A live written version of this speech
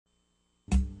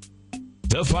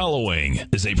The following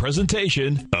is a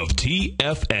presentation of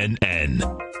TFNN.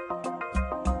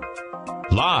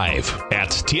 Live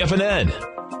at TFNN,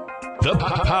 the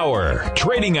Power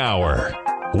Trading Hour,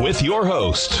 with your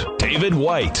host, David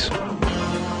White.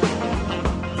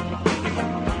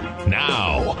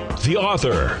 Now, the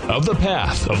author of The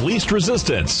Path of Least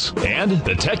Resistance and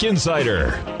the Tech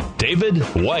Insider, David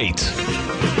White.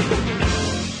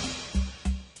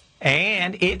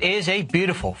 And it is a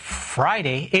beautiful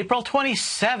Friday, April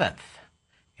 27th.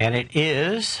 And it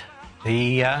is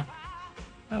the,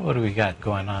 what do we got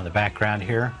going on in the background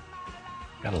here?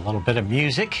 Got a little bit of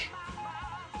music.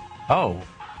 Oh,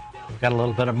 we've got a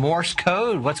little bit of Morse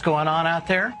code. What's going on out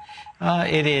there?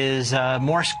 It is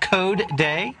Morse Code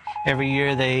Day. Every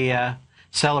year they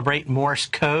celebrate Morse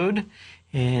code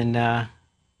in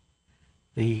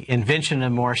the invention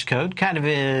of Morse code. Kind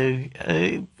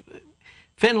of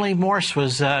Finley Morse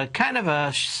was kind of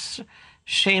a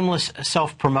shameless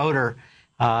self-promoter,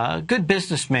 good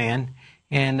businessman,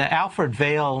 and Alfred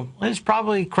Vail is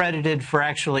probably credited for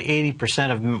actually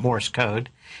 80% of Morse code.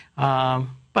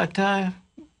 But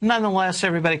nonetheless,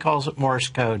 everybody calls it Morse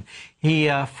code. He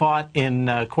fought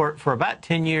in court for about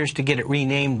 10 years to get it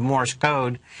renamed Morse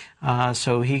code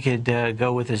so he could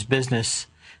go with his business.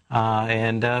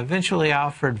 And eventually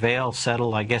Alfred Vail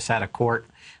settled, I guess, out of court.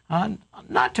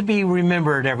 Not to be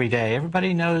remembered every day.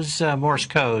 Everybody knows Morse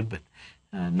code, but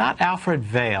not Alfred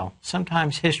Vail.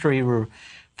 Sometimes history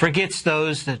forgets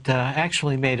those that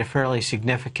actually made a fairly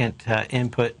significant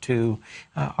input to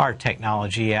our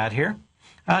technology out here.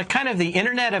 Kind of the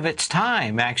internet of its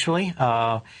time, actually.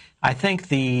 I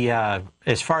think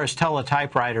as far as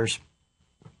teletypewriters,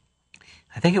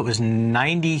 I think it was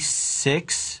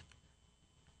 96.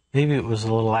 Maybe it was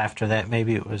a little after that.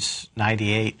 Maybe it was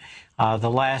 98.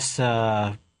 The last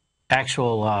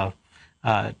actual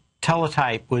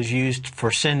teletype was used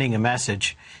for sending a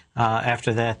message.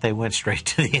 After that, they went straight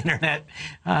to the internet.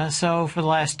 So for the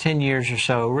last 10 years or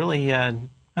so, really,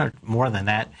 or more than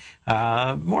that,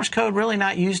 Morse code really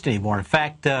not used anymore. In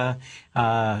fact,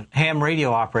 ham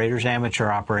radio operators, amateur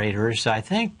operators, I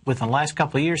think within the last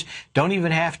couple of years, don't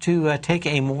even have to take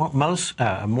a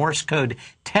Morse code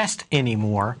test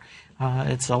anymore.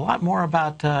 It's a lot more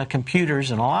about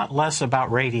computers and a lot less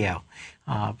about radio.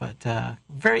 But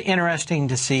very interesting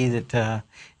to see that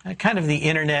kind of the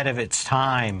internet of its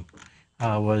time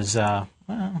was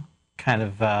kind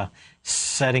of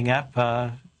setting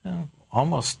up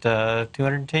almost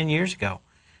 210 years ago,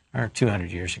 or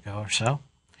 200 years ago or so.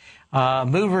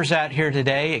 Movers out here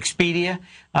today, Expedia,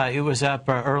 it was up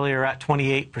earlier at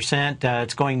 28%.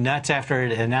 It's going nuts after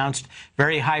it announced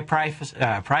very high price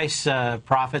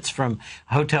profits from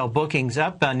hotel bookings,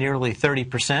 up nearly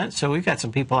 30%. So we've got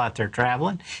some people out there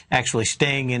traveling, actually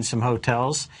staying in some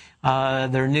hotels.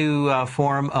 Their new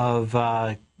form of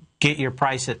get your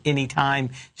price at any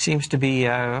time seems to be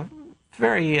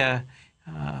very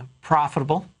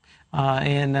profitable.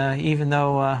 And even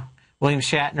though William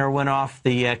Shatner went off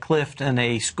the cliff in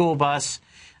a school bus,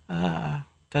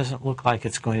 doesn't look like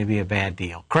it's going to be a bad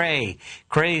deal.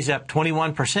 Cray's up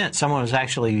 21%. Someone was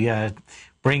actually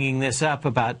bringing this up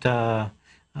about the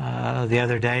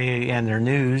other day in their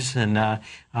news, and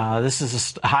this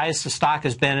is the highest the stock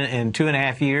has been in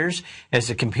 2.5 years as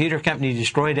the computer company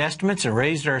destroyed estimates and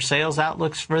raised our sales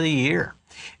outlooks for the year.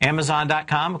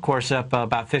 Amazon.com, of course, up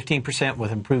about 15%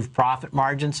 with improved profit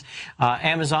margins.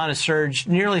 Amazon has surged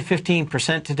nearly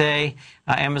 15% today.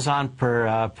 Amazon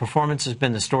performance has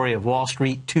been the story of Wall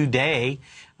Street today,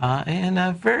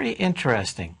 and very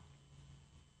interesting.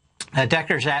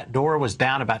 Deckers Outdoor was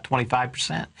down about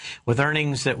 25% with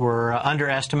earnings that were under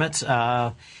estimates.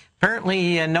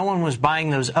 Apparently, no one was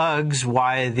buying those Uggs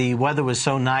while the weather was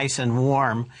so nice and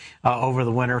warm over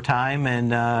the winter time,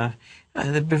 and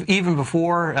even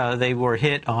before they were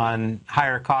hit on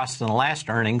higher costs than the last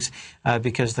earnings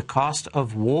because the cost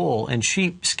of wool and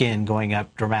sheepskin going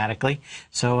up dramatically.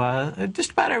 So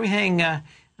just about everything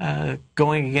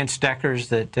going against Deckers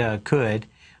that could.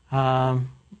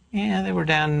 Yeah, they were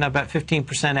down about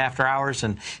 15% after hours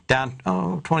and down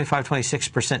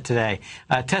 25-26% today.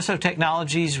 Teso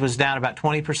Technologies was down about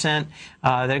 20%.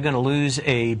 They're going to lose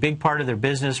a big part of their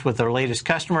business with their latest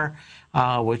customer,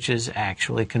 which is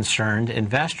actually concerned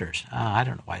investors. I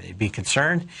don't know why they'd be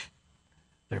concerned.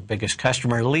 Their biggest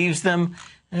customer leaves them,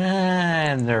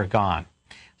 and they're gone.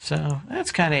 So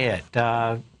that's kind of it.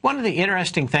 One of the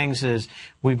interesting things is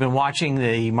we've been watching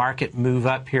the market move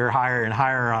up here higher and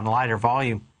higher on lighter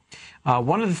volume.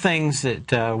 One of the things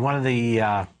that one of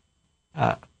the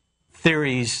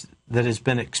theories that has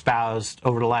been espoused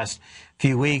over the last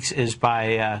few weeks is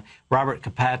by Robert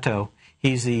Capato.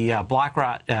 He's the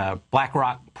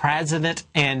BlackRock president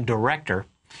and director.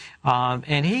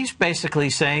 And he's basically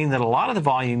saying that a lot of the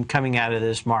volume coming out of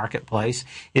this marketplace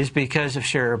is because of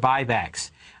share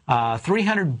buybacks.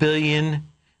 $300 billion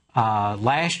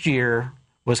last year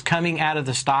was coming out of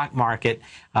the stock market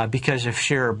because of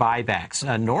share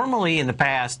buybacks. Normally in the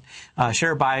past,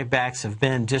 share buybacks have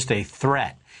been just a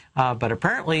threat. But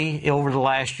apparently over the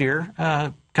last year,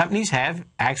 companies have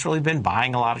actually been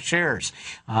buying a lot of shares.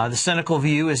 The cynical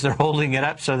view is they're holding it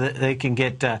up so that they can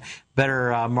get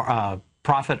better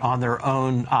profit on their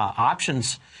own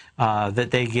options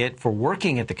that they get for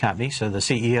working at the company. So the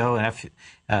CEO and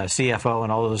CFO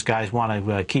and all those guys want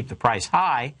to keep the price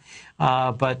high.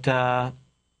 But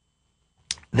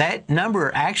that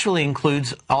number actually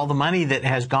includes all the money that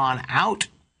has gone out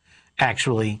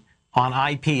actually on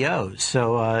IPOs.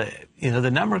 So,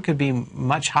 the number could be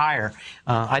much higher.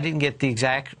 I didn't get the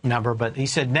exact number, but he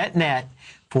said net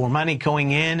for money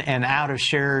going in and out of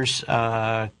shares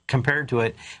compared to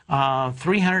it,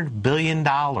 $300 billion in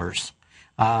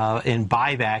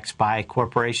buybacks by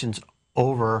corporations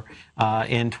over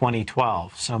in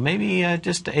 2012. So maybe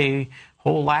just a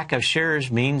whole lack of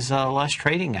shares means less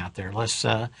trading out there, less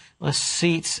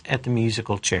seats at the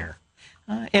musical chair.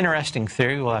 Interesting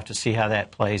theory. We'll have to see how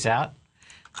that plays out.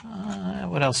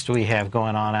 What else do we have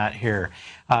going on out here?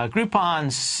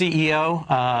 Groupon's CEO,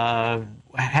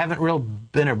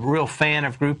 haven't been a real fan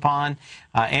of Groupon.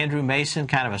 Andrew Mason,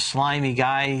 kind of a slimy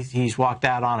guy. He's walked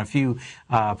out on a few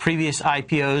previous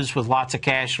IPOs with lots of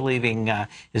cash, leaving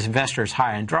his investors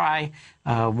high and dry.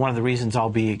 One of the reasons I'll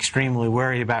be extremely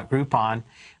worried about Groupon.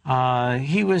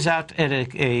 He was out at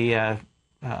a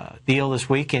deal this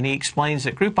week, and he explains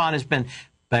that Groupon has been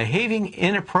behaving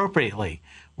inappropriately.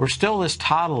 We're still this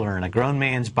toddler in a grown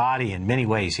man's body in many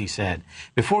ways, he said,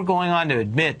 before going on to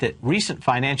admit that recent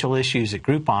financial issues at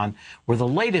Groupon were the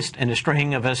latest in a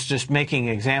string of us just making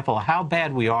an example of how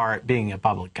bad we are at being a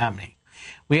public company.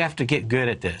 We have to get good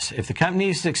at this. If the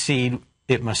company succeed,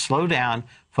 it must slow down,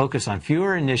 focus on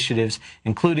fewer initiatives,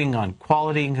 including on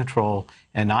quality and control,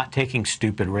 and not taking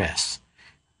stupid risks.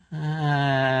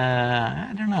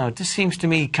 I don't know. It just seems to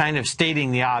me kind of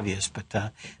stating the obvious, but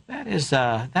that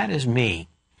is me.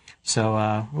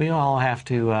 So we all have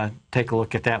to take a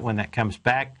look at that when that comes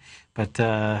back. But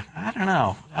I don't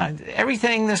know.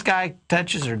 Everything this guy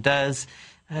touches or does,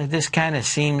 this kind of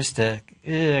seems to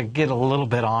get a little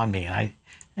bit on me. I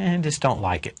just don't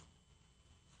like it.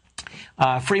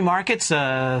 Free markets,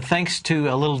 thanks to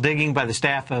a little digging by the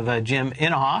staff of Jim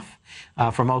Inhofe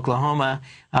from Oklahoma,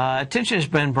 attention has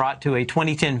been brought to a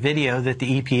 2010 video that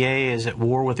the EPA is at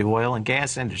war with the oil and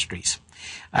gas industries.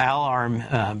 Al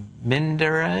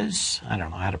Menderes, I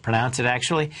don't know how to pronounce it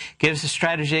actually, gives the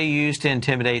strategy used to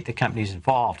intimidate the companies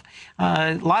involved.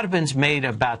 A lot has been made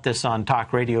about this on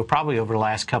talk radio probably over the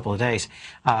last couple of days.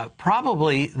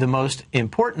 Probably the most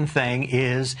important thing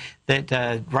is that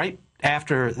right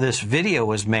after this video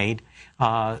was made,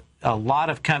 a lot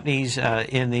of companies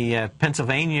in the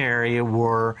Pennsylvania area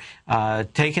were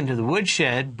taken to the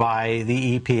woodshed by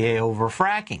the EPA over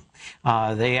fracking.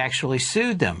 They actually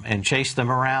sued them and chased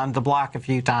them around the block a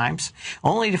few times,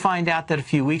 only to find out that a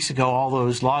few weeks ago all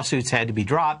those lawsuits had to be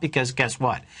dropped because guess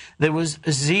what? There was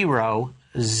zero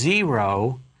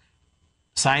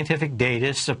scientific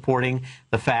data supporting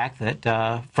the fact that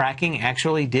fracking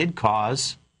actually did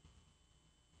cause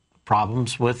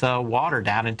problems with water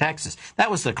down in Texas.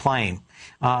 That was the claim.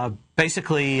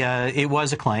 Basically, it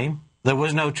was a claim. There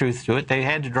was no truth to it. They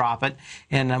had to drop it.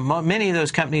 And many of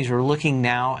those companies are looking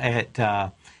now at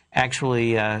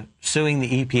actually suing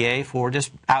the EPA for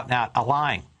just out-and-out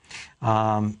lying.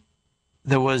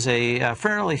 There was a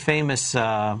fairly famous,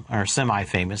 or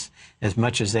semi-famous, as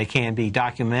much as they can be,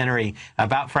 documentary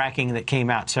about fracking that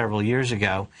came out several years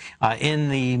ago. In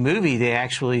the movie, they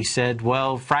actually said,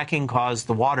 well, fracking caused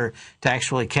the water to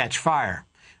actually catch fire.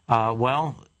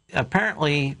 Well,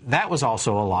 apparently that was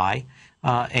also a lie.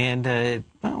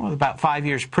 About 5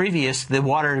 years previous, the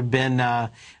water had been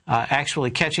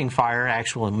actually catching fire,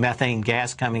 actual methane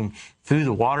gas coming through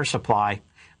the water supply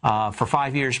for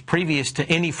 5 years previous to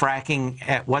any fracking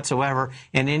whatsoever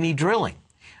and any drilling.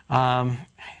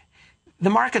 The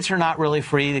markets are not really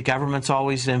free. The government's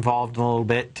always involved a little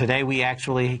bit. Today we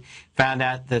actually found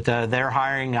out that they're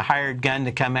hiring a hired gun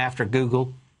to come after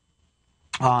Google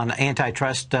on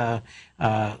antitrust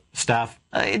stuff.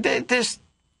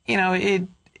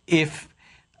 If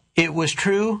it was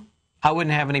true, I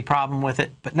wouldn't have any problem with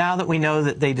it. But now that we know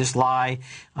that they just lie,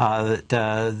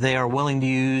 that they are willing to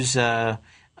use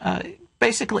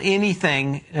basically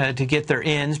anything to get their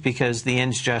ends because the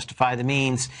ends justify the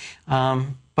means,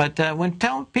 But when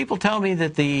people tell me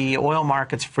that the oil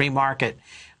market's a free market,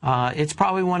 it's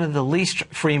probably one of the least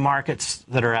free markets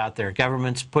that are out there.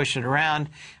 Governments push it around.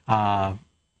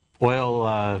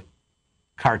 Oil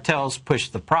cartels push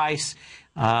the price.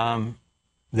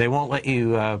 They won't let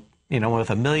you, with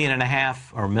 1.5 million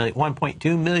or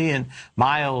 1.2 million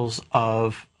miles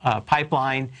of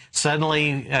pipeline,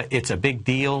 suddenly it's a big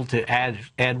deal to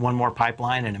add one more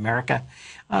pipeline in America.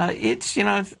 It's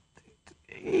going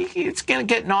to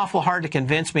get an awful hard to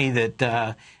convince me that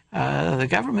the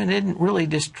government isn't really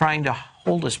just trying to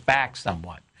hold us back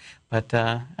somewhat. But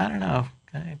I don't know.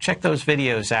 Check those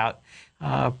videos out.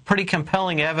 Pretty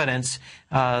compelling evidence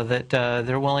that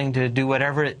they're willing to do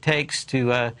whatever it takes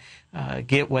to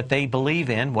get what they believe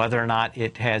in, whether or not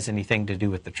it has anything to do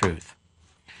with the truth.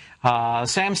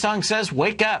 Samsung says,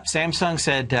 wake up. Samsung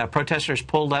said protesters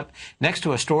pulled up next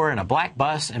to a store in a black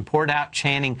bus and poured out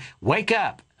chanting, wake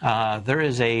up. There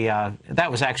is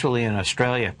that was actually in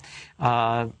Australia.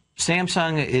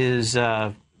 Samsung is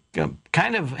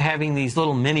kind of having these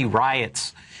little mini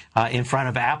riots in front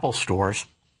of Apple stores.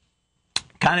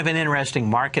 Kind of an interesting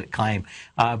market claim.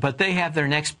 But they have their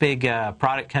next big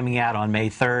product coming out on May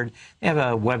 3rd. They have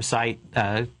a website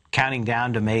counting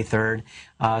down to May 3rd.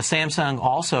 Samsung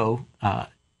also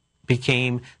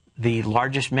became the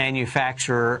largest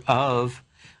manufacturer of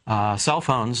cell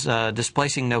phones,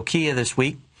 displacing Nokia this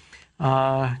week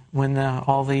when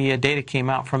all the data came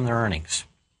out from their earnings.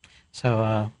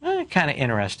 So kind of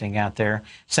interesting out there.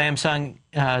 Samsung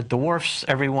dwarfs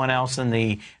everyone else in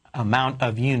the amount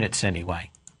of units anyway.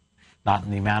 Not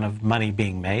in the amount of money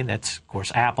being made. That's, of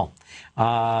course, Apple.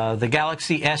 The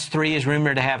Galaxy S3 is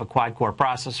rumored to have a quad-core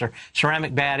processor,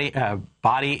 ceramic body,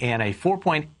 and a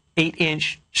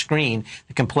 4.8-inch screen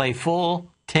that can play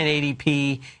full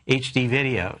 1080p HD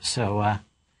video. So I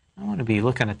want to be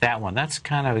looking at that one. That's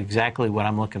kind of exactly what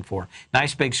I'm looking for.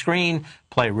 Nice big screen,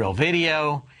 play real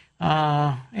video,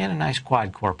 and a nice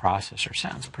quad-core processor.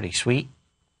 Sounds pretty sweet.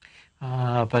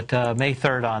 But May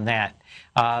 3rd on that.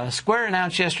 Square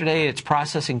announced yesterday it's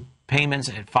processing payments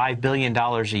at $5 billion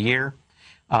a year.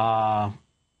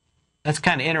 That's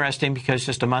kind of interesting because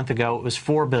just a month ago it was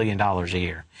 $4 billion a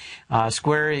year.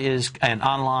 Square is an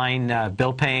online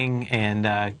bill paying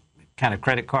and kind of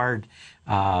credit card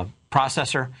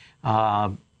processor.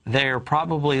 They're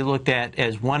probably looked at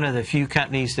as one of the few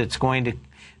companies that's going to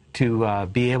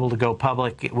be able to go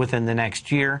public within the next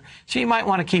year. So you might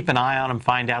want to keep an eye on them,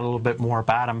 find out a little bit more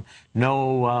about them,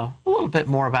 know a little bit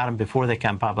more about them before they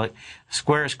come public.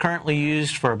 Square is currently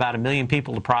used for about 1 million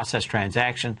people to process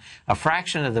transactions, a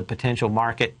fraction of the potential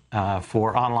market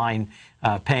for online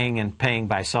paying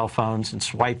by cell phones and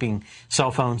swiping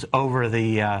cell phones over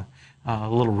the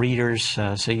little readers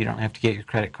so you don't have to get your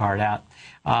credit card out.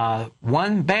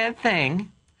 One bad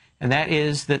thing, and that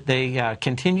is that they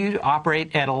continue to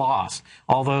operate at a loss,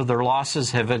 although their losses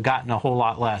have gotten a whole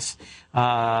lot less.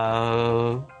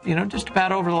 Just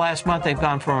about over the last month, they've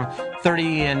gone from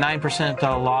 39%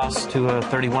 loss to a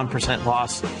 31%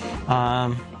 loss.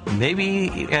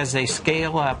 Maybe as they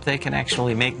scale up, they can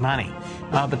actually make money.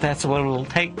 But that's what it'll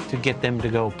take to get them to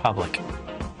go public.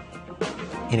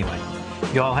 Anyway,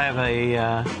 you all have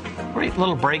a brief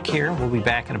little break here. We'll be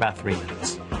back in about 3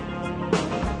 minutes.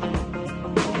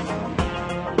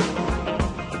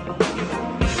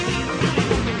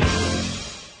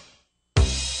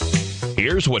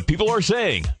 Here's what people are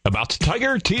saying about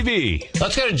Tiger TV.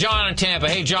 Let's go to John in Tampa.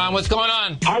 Hey, John, what's going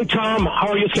on? Hi, Tom. How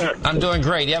are you, sir? I'm doing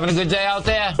great. You having a good day out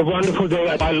there? A wonderful day.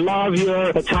 I love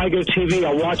your Tiger TV.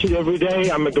 I watch it every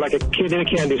day. I'm like a kid in a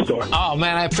candy store. Oh,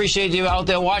 man, I appreciate you out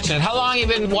there watching it. How long have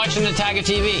you been watching the Tiger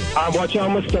TV? I'm watching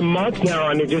almost a month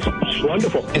now, and it's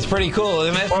wonderful. It's pretty cool,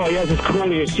 isn't it? Oh, yes, it's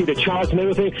cool. You see the charts and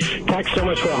everything. Thanks so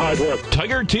much for the hard work.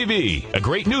 Tiger TV, a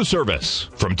great news service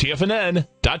from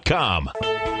TFNN.com.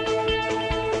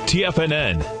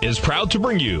 TFNN is proud to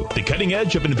bring you the cutting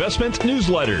edge of investment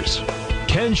newsletters.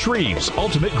 Ken Shreve's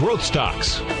Ultimate Growth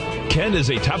Stocks. Ken is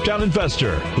a top-down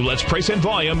investor who lets price and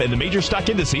volume in the major stock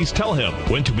indices tell him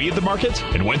when to be in the market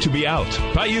and when to be out.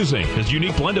 By using his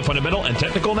unique blend of fundamental and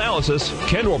technical analysis,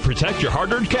 Ken will protect your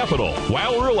hard-earned capital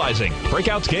while realizing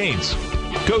breakout gains.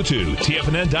 Go to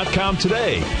TFNN.com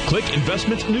today, click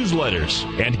Investment Newsletters,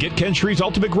 and get Ken Shreve's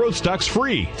Ultimate Growth Stocks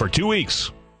free for 2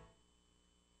 weeks.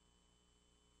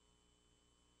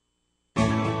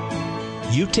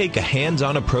 You take a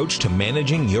hands-on approach to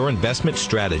managing your investment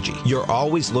strategy. You're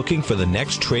always looking for the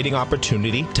next trading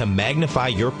opportunity to magnify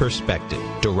your perspective.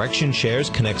 Direction Shares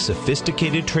connects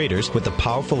sophisticated traders with a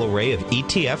powerful array of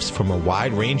ETFs from a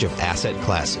wide range of asset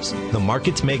classes. The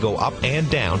markets may go up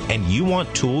and down, and you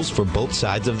want tools for both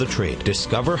sides of the trade.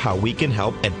 Discover how we can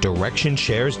help at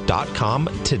DirectionShares.com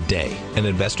today. An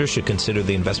investor should consider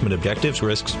the investment objectives,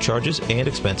 risks, charges, and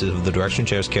expenses of the Direction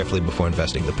Shares carefully before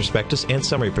investing. The prospectus and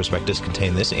summary prospectus contain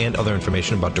this and other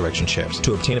information about Direction Shares.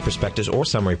 To obtain a prospectus or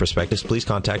summary prospectus, please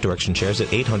contact Direction Shares at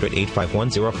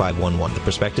 800-851-0511. The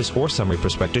prospectus or summary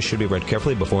prospectus should be read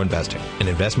carefully before investing. An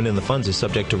investment in the funds is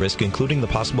subject to risk, including the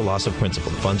possible loss of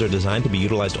principal. The funds are designed to be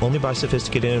utilized only by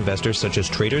sophisticated investors such as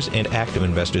traders and active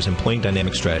investors employing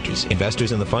dynamic strategies.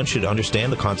 Investors in the fund should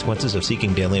understand the consequences of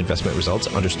seeking daily investment results,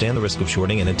 understand the risk of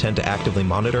shorting, and intend to actively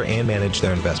monitor and manage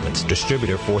their investments.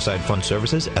 Distributor Foreside Fund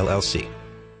Services, LLC.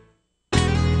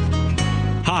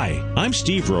 Hi, I'm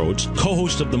Steve Rhodes,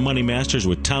 co-host of The Money Masters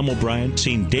with Tom O'Brien,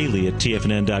 seen daily at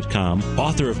TFNN.com,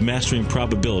 author of Mastering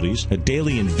Probabilities, a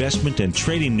daily investment and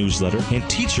trading newsletter, and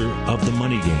teacher of The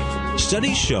Money Game.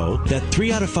 Studies show that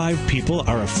 3 out of 5 people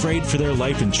are afraid for their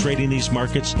life in trading these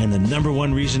markets, and the number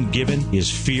one reason given is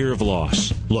fear of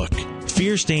loss. Look,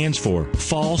 fear stands for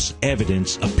false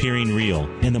evidence appearing real,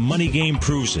 and the money game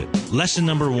proves it. Lesson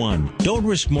number 1, don't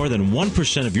risk more than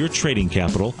 1% of your trading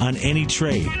capital on any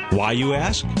trade. Why, you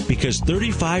ask? Because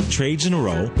 35 trades in a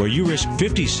row where you risk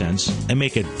 50 cents and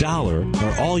make $1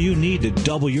 are all you need to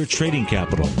double your trading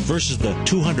capital, versus the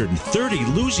 230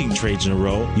 losing trades in a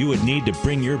row you would need to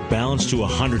bring your balance to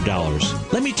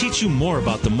 $100. Let me teach you more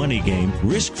about the money game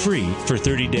risk-free for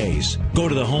 30 days. Go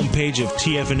to the homepage of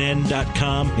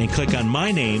TFNN.com and click on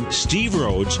my name, Steve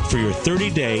Rhodes, for your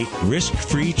 30-day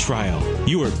risk-free trial.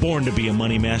 You were born to be a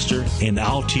money master, and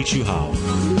I'll teach you how.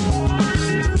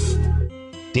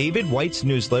 David White's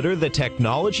newsletter, The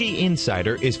Technology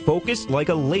Insider, is focused like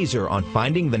a laser on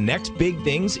finding the next big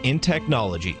things in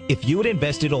technology. If you had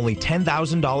invested only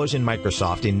 $10,000 in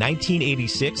Microsoft in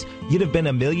 1986, you'd have been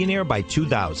a millionaire by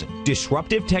 2000.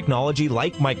 Disruptive technology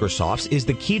like Microsoft's is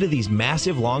the key to these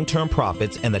massive long-term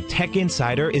profits, and the Tech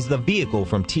Insider is the vehicle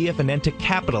from TFNN to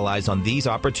capitalize on these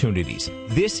opportunities.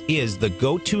 This is the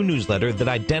go-to newsletter that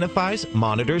identifies,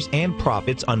 monitors, and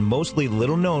profits on mostly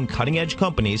little-known cutting-edge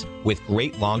companies with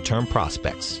great long-term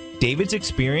prospects. David's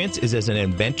experience is as an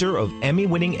inventor of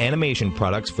Emmy-winning animation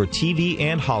products for TV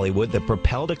and Hollywood that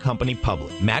propelled a company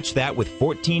public. Match that with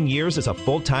 14 years as a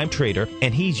full-time trader,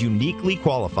 and he's uniquely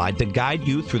qualified to guide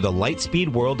you through the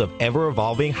light-speed world of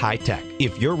ever-evolving high-tech.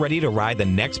 If you're ready to ride the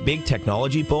next big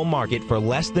technology bull market for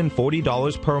less than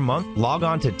 $40 per month, log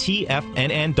on to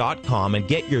TFNN.com and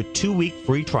get your 2-week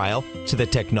free trial to the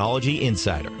Technology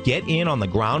Insider. Get in on the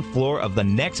ground floor of the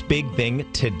next big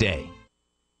thing today.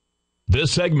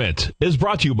 This segment is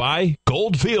brought to you by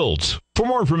Goldfields. For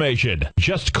more information,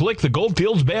 just click the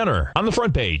Goldfields banner on the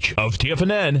front page of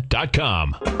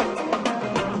TFNN.com.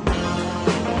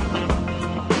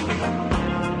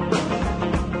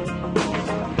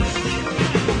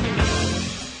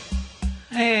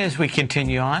 As we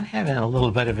continue on, having a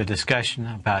little bit of a discussion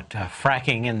about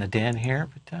fracking in the den here,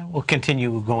 but we'll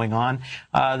continue going on.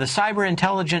 The Cyber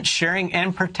Intelligence Sharing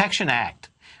and Protection Act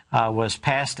was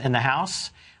passed in the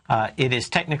House. It is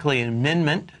technically an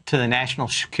amendment to the National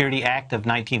Security Act of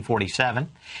 1947.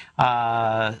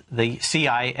 The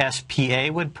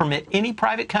CISPA would permit any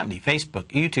private company, Facebook,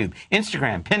 YouTube,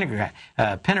 Instagram,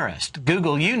 Pinterest,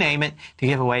 Google, you name it, to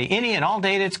give away any and all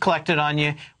data it's collected on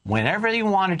you whenever you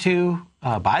wanted to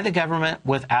by the government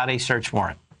without a search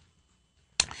warrant.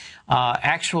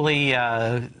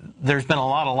 There's been a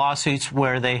lot of lawsuits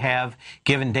where they have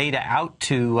given data out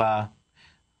to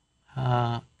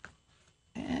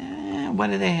what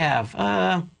do they have?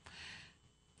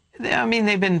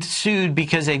 They've been sued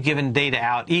because they've given data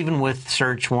out, even with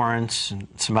search warrants and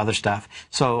some other stuff.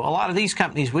 So a lot of these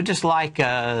companies would just like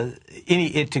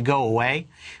it to go away.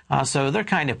 So they're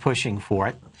kind of pushing for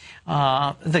it.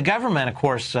 The government, of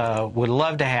course, would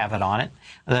love to have it on it.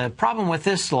 The problem with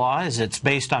this law is it's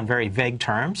based on very vague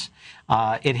terms.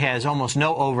 It has almost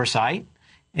no oversight.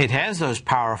 It has those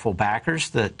powerful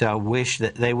backers that wish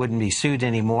that they wouldn't be sued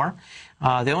anymore.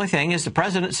 The only thing is the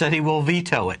president said he will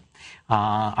veto it.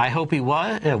 I hope he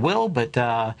will,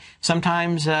 but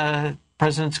sometimes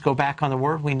presidents go back on the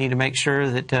word. We need to make sure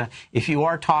that if you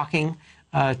are talking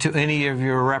to any of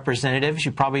your representatives.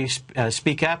 You probably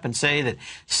speak up and say that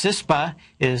CISPA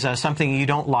is something you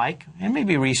don't like, and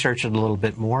maybe research it a little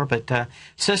bit more. But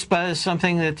CISPA is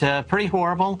something that's pretty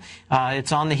horrible.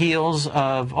 It's on the heels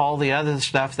of all the other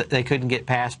stuff that they couldn't get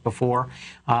passed before.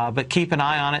 But keep an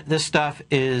eye on it. This stuff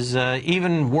is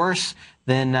even worse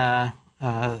than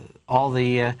all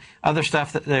the other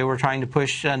stuff that they were trying to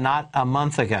push not a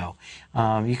month ago.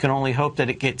 You can only hope that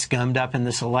it gets gummed up in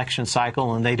this election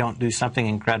cycle and they don't do something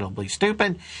incredibly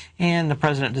stupid and the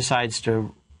president decides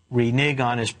to renege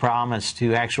on his promise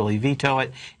to actually veto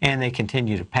it and they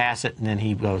continue to pass it and then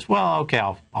he goes, well, okay,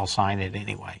 I'll sign it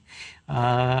anyway.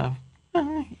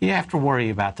 You have to worry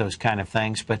about those kind of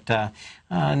things. But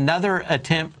another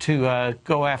attempt to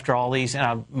go after all these,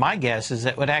 my guess is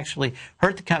that would actually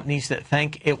hurt the companies that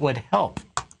think it would help.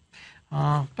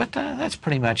 But that's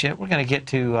pretty much it. We're going to get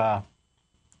to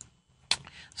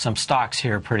some stocks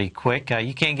here pretty quick.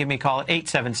 You can give me a call at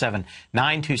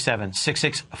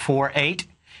 877-927-6648.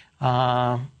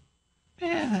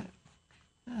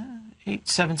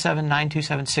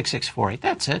 877-927-6648.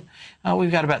 That's it.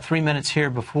 We've got about 3 minutes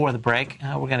here before the break.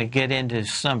 We're going to get into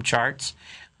some charts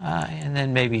and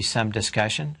then maybe some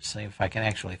discussion. See if I can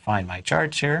actually find my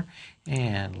charts here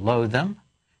and load them.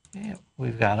 Yeah,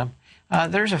 we've got them.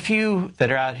 There's a few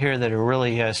that are out here that are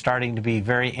really starting to be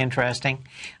very interesting.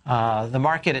 The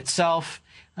market itself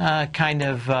kind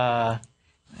of...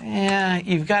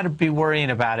 you've got to be worrying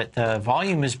about it. The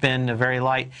volume has been very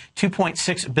light,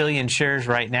 2.6 billion shares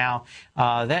right now.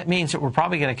 That means that we're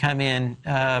probably going to come in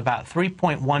about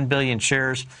 3.1 billion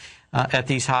shares at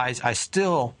these highs. I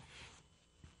still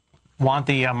want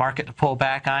the market to pull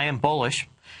back. I am bullish,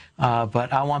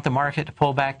 but I want the market to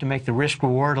pull back to make the risk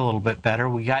reward a little bit better.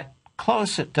 We got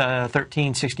close at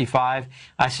 1365.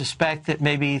 I suspect that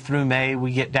maybe through May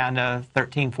we get down to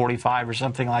 1345 or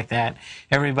something like that.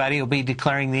 Everybody will be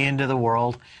declaring the end of the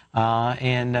world,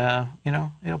 and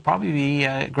it'll probably be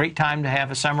a great time to have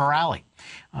a summer rally.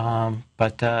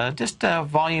 But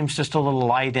volume's just a little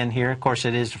light in here. Of course,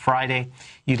 it is Friday.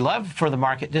 You'd love for the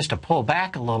market just to pull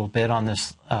back a little bit on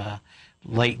this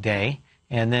late day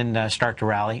and then start to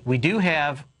rally. We do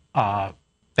have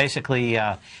basically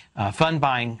fund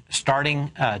buying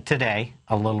starting today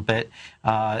a little bit,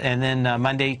 and then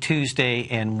Monday, Tuesday,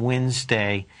 and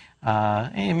Wednesday,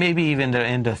 and maybe even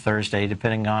into Thursday,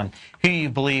 depending on who you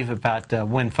believe about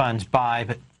when funds buy.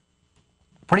 But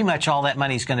pretty much all that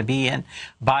money is going to be in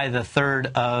by the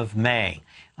 3rd of May.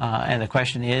 And the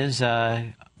question is,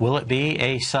 will it be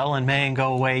a sell in May and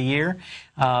go away year?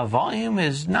 Volume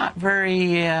is not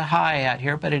very high out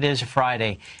here, but it is a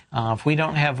Friday. If we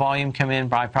don't have volume come in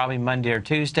by probably Monday or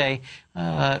Tuesday,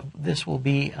 this will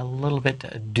be a little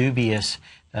bit dubious,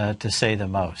 to say the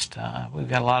most. We've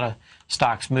got a lot of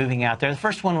stocks moving out there. The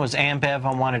first one was Ambev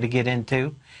I wanted to get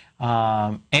into.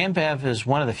 Ambev is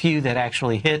one of the few that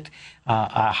actually hit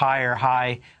a higher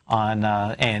high on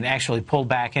and actually pulled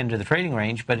back into the trading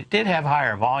range, but it did have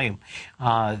higher volume.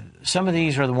 Some of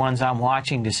these are the ones I'm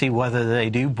watching to see whether they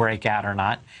do break out or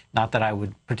not. Not that I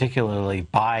would particularly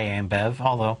buy Ambev,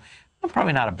 although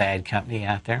probably not a bad company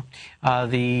out there.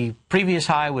 The previous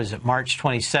high was at March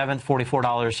 27th,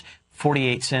 $44.48,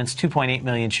 2.8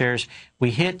 million shares.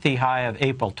 We hit the high of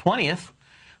April 20th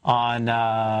on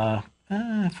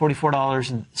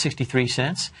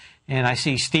 $44.63, and I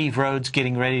see Steve Rhodes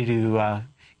getting ready to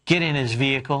get in his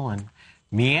vehicle and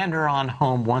meander on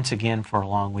home once again for a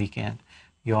long weekend.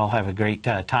 You all have a great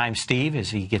time, Steve,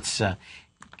 as he gets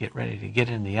get ready to get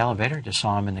in the elevator. Just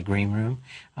saw him in the green room.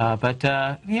 But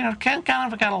kind of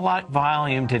got a lot of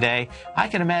volume today. I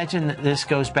can imagine that this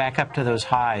goes back up to those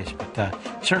highs,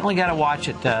 but certainly got to watch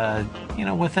it,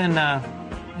 within a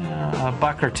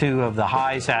buck or two of the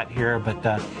highs out here,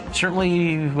 but certainly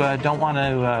you don't want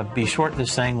to be short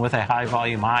this thing with a high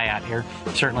volume high out here,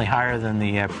 certainly higher than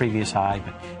the previous high.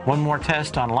 But one more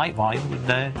test on light volume would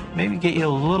maybe get you a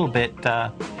little bit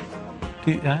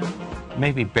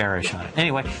maybe bearish on it.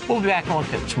 Anyway, we'll be back and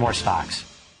look at some more stocks.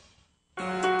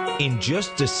 In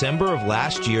just December of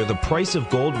last year, the price of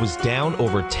gold was down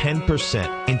over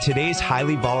 10%. In today's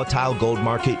highly volatile gold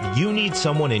market, you need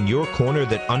someone in your corner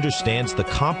that understands the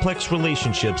complex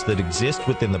relationships that exist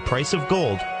within the price of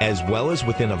gold, as well as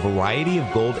within a variety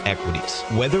of gold equities.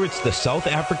 Whether it's the South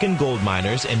African gold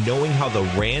miners and knowing how the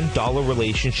rand-dollar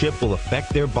relationship will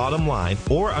affect their bottom line,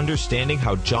 or understanding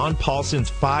how John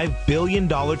Paulson's $5 billion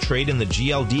trade in the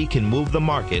GLD can move the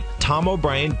market, Tom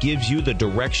O'Brien gives you the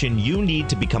direction you need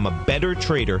to become a a better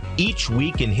trader each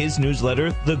week in his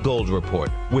newsletter, The Gold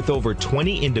Report. With over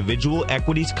 20 individual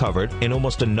equities covered and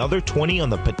almost another 20 on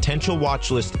the potential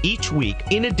watch list each week,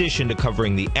 in addition to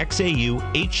covering the XAU,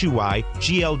 HUI,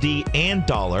 GLD, and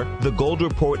dollar, The Gold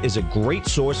Report is a great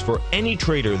source for any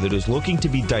trader that is looking to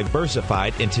be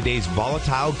diversified in today's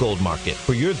volatile gold market.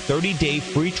 For your 30-day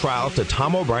free trial to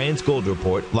Tom O'Brien's Gold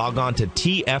Report, log on to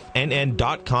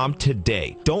TFNN.com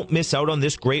today. Don't miss out on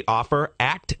this great offer.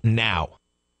 Act now.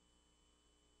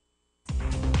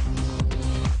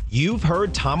 You've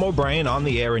heard Tom O'Brien on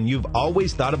the air, and you've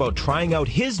always thought about trying out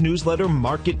his newsletter,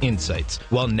 Market Insights.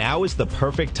 Well, now is the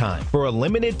perfect time. For a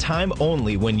limited time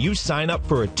only, when you sign up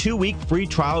for a 2-week free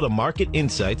trial to Market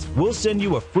Insights, we'll send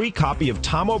you a free copy of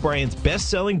Tom O'Brien's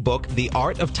best-selling book, The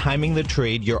Art of Timing the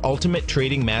Trade, Your Ultimate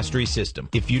Trading Mastery System.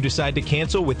 If you decide to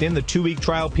cancel within the 2-week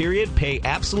trial period, pay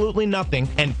absolutely nothing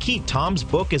and keep Tom's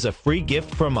book as a free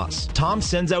gift from us. Tom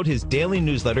sends out his daily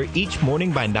newsletter each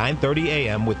morning by 9:30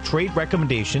 a.m. with trade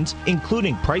recommendations,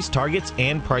 including price targets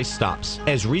and price stops.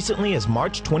 As recently as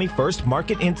March 21st,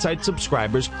 Market Insights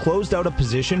subscribers closed out a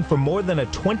position for more than a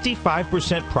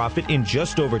 25% profit in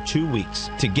just over 2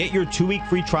 weeks. To get your 2-week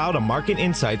free trial to Market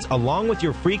Insights, along with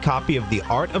your free copy of The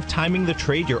Art of Timing the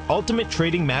Trade, Your Ultimate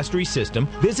Trading Mastery System,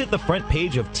 visit the front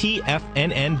page of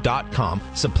TFNN.com.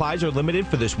 Supplies are limited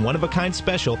for this one-of-a-kind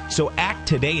special, so act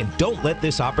today and don't let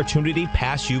this opportunity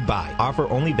pass you by. Offer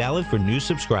only valid for new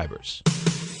subscribers.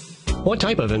 What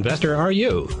type of investor are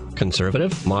you?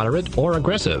 Conservative, moderate, or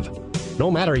aggressive? No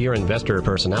matter your investor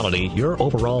personality, your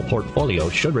overall portfolio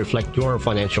should reflect your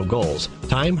financial goals,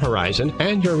 time horizon,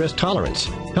 and your risk tolerance.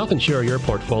 Help ensure your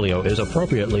portfolio is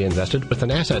appropriately invested with an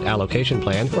asset allocation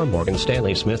plan from Morgan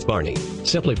Stanley Smith Barney.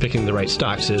 Simply picking the right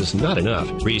stocks is not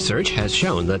enough. Research has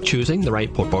shown that choosing the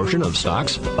right proportion of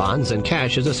stocks, bonds, and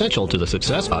cash is essential to the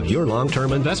success of your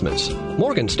long-term investments.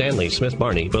 Morgan Stanley Smith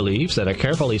Barney believes that a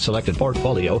carefully selected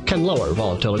portfolio can lower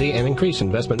volatility and increase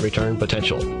investment return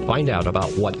potential. Find out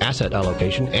about what asset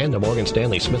allocation and the Morgan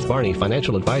Stanley Smith Barney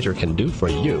financial advisor can do for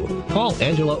you. Call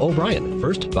Angela O'Brien,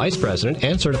 first Vice President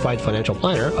and Certified Financial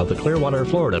Planner of the Clearwater,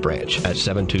 Florida branch at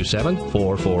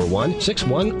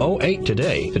 727-441-6108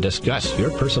 today to discuss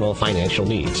your personal financial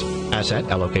needs. Asset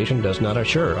allocation does not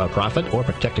assure a profit or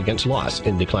protect against loss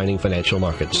in declining financial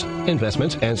markets.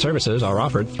 Investments and services are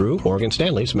offered through Morgan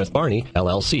Stanley Smith Barney,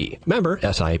 LLC. Member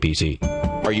SIPC.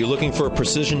 Are you looking for a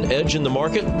precision edge in the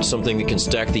market? Something that can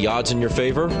stack the odds in your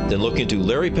favor? Then look into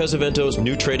Larry Pesavento's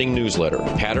new trading newsletter,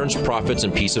 Patterns, Profits,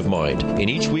 and Peace of Mind. In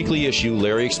each weekly issue,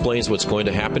 Larry explains what's going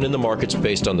to happen in the markets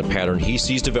based on the pattern he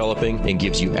sees developing and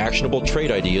gives you actionable trade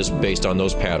ideas based on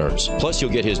those patterns. Plus, you'll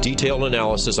get his detailed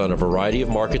analysis on a variety of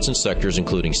markets and sectors,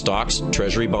 including stocks,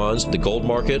 treasury bonds, the gold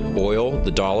market, oil, the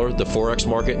dollar, the forex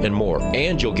market, and more.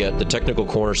 And you'll get the Technical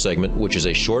Corner segment, which is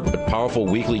a short but powerful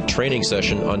weekly training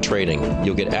session on trading.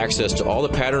 You'll get access to all the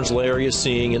patterns Larry is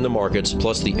seeing in the markets,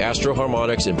 plus the Astro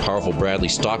Harmonics and powerful Bradley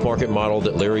stock market model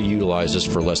that Larry utilizes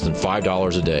for less than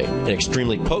 $5 a day. An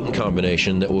extremely potent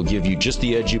combination that will give you just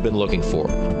the edge you've been looking for.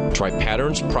 Try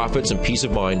Patterns, Profits, and Peace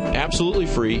of Mind absolutely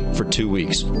free for 2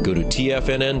 weeks. Go to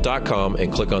TFNN.com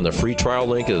and click on the free trial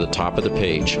link at the top of the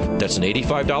page. That's an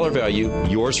 $85 value,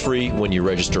 yours free when you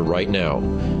register right now.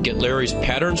 Get Larry's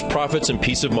Patterns, Profits, and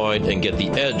Peace of Mind and get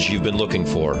the edge you've been looking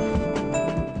for.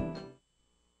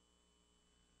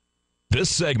 This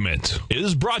segment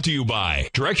is brought to you by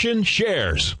Direction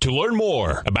Shares. To learn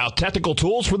more about tactical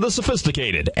tools for the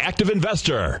sophisticated active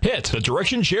investor, hit the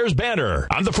Direction Shares banner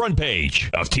on the front page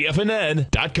of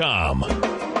TFNN.com.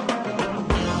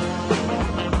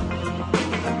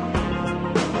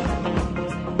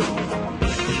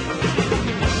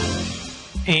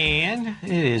 And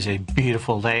it is a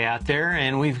beautiful day out there,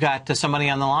 and we've got somebody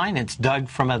on the line. It's Doug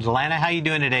from Atlanta. How you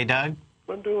doing today, Doug?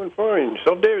 I'm doing fine.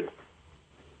 Yourself, David?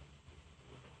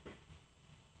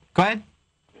 Go ahead.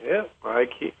 Yeah, I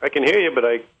can hear you, but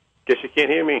I guess you can't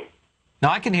hear me. No,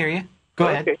 I can hear you. Go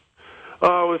ahead.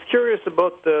 I was curious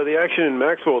about the action in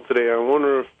Maxwell today. I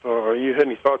wonder if you had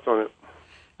any thoughts on it.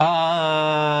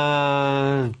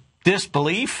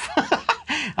 Disbelief.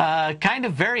 Kind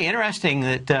of very interesting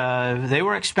that they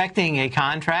were expecting a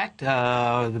contract.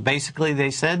 Basically,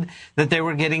 they said that they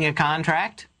were getting a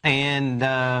contract, and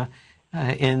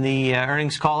in the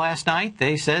earnings call last night,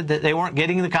 they said that they weren't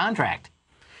getting the contract.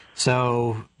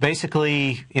 So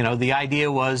basically, the idea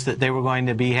was that they were going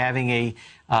to be having a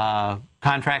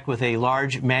contract with a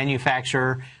large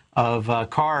manufacturer of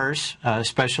cars,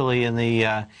 especially in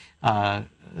the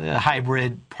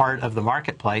hybrid part of the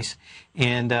marketplace.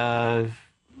 And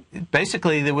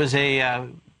basically, there was a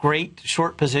great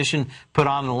short position put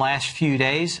on in the last few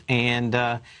days. And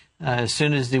as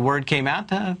soon as the word came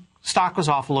out, stock was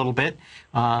off a little bit.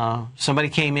 Somebody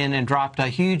came in and dropped a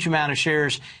huge amount of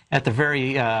shares at the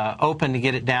very open to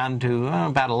get it down to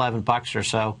about $11 or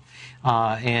so,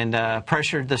 and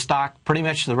pressured the stock pretty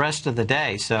much the rest of the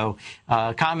day. So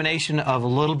a combination of a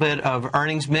little bit of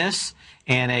earnings miss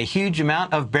and a huge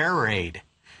amount of bear raid.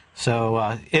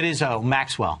 So it is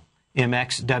Maxwell,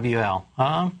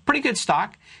 MXWL. Pretty good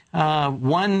stock.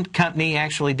 One company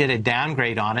actually did a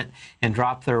downgrade on it and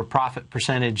dropped their profit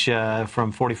percentage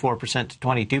from 44% to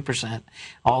 22%,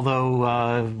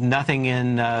 although nothing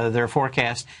in their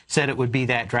forecast said it would be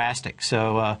that drastic.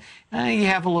 So you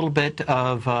have a little bit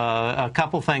of a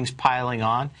couple things piling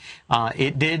on.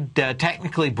 It did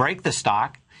technically break the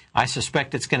stock. I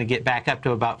suspect it's going to get back up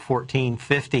to about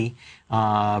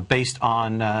 $14.50 based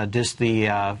on just the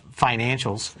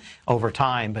financials over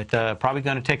time, but probably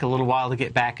going to take a little while to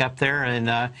get back up there.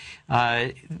 And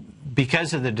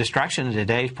because of the destruction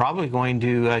today, it's probably going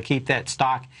to keep that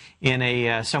stock in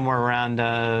a somewhere around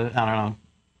I don't know,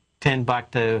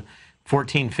 $10 to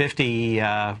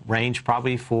 $14.50 range,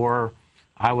 probably for,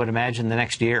 I would imagine, the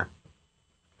next year.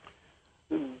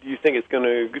 Do you think it's going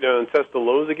to go down and test the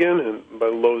lows again? And by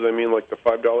lows, I mean like the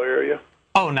 $5 area?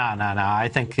 Oh, no. I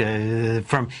think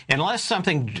unless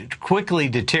something quickly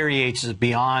deteriorates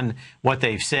beyond what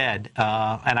they've said,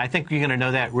 and I think you're going to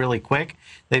know that really quick.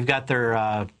 They've got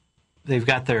their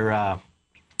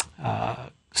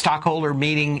stockholder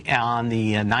meeting on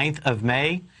the 9th of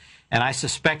May, and I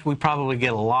suspect we probably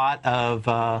get a lot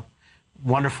of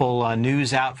wonderful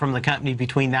news out from the company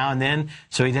between now and then,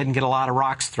 so he doesn't get a lot of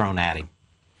rocks thrown at him.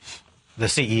 The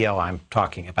CEO I'm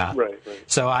talking about. Right.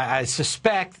 So I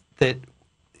suspect that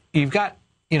you've got,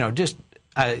 just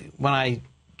when I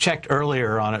checked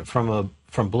earlier on it from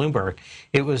Bloomberg,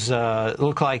 it was it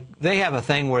looked like they have a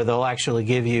thing where they'll actually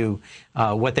give you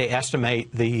what they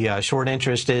estimate the short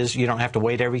interest is. You don't have to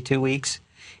wait every 2 weeks.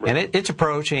 Right. And it's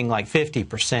approaching like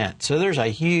 50%. So there's a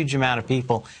huge amount of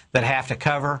people that have to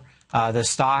cover the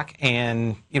stock,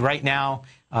 and right now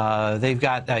they've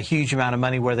got a huge amount of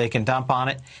money where they can dump on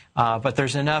it, but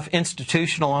there's enough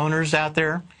institutional owners out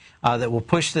there that will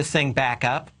push this thing back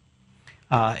up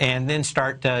and then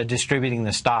start distributing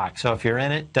the stock. So if you're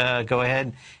in it, go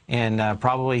ahead and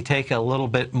probably take a little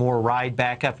bit more ride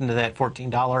back up into that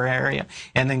 $14 area,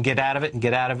 and then get out of it, and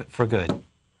get out of it for good.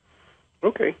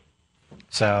 Okay.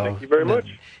 So thank you very much.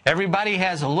 Everybody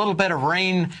has a little bit of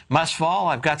rain must fall.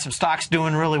 I've got some stocks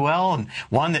doing really well and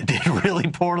one that did really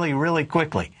poorly really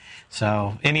quickly.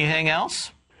 So anything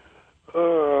else?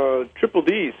 Triple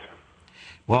D's.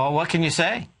 Well, what can you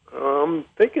say? I'm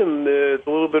thinking that it's a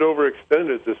little bit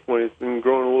overextended at this point. It's been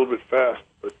growing a little bit fast,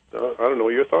 but I don't know.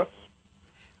 Your thoughts?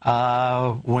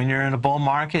 When you're in a bull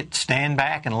market, stand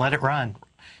back and let it run.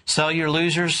 Sell your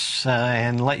losers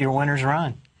and let your winners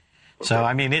run. Okay. So,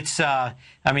 I mean,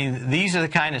 these are the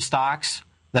kind of stocks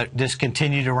that just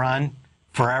continue to run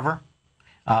forever.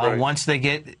 Right. Once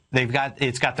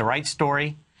it's got the right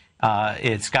story,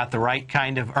 it's got the right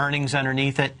kind of earnings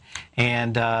underneath it,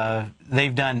 and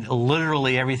they've done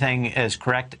literally everything as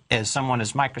correct as someone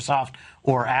as Microsoft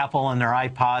or Apple and their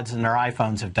iPods and their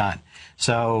iPhones have done.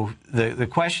 So the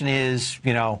question is,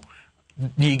 do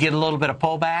you get a little bit of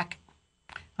pullback?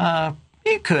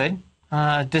 You could.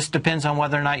 Just depends on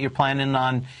whether or not you're planning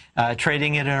on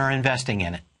trading it or investing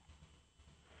in it.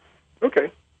 Okay.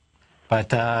 But,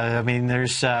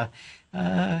 there's,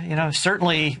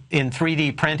 certainly in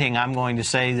 3D printing, I'm going to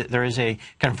say that there is a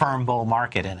confirmed bull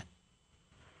market in it.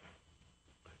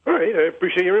 All right. I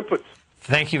appreciate your inputs.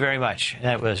 Thank you very much.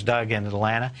 That was Doug in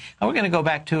Atlanta. Now we're going to go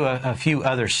back to a few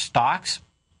other stocks.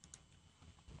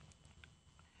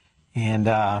 And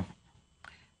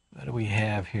what do we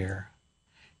have here?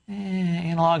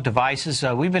 Analog devices.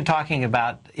 We've been talking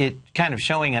about it kind of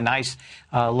showing a nice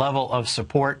level of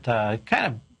support, kind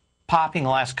of popping the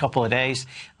last couple of days.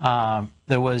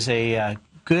 There was a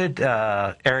good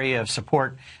area of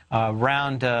support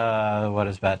around,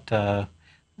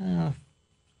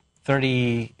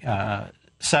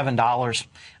 $37.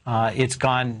 It's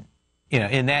gone,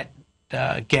 in that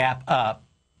gap up,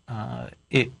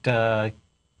 it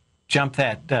jumped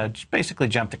basically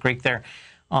jumped the creek there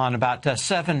on about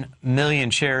 7 million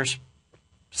shares,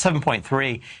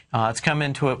 7.3. It's come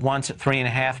into it once at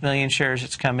 3.5 million shares.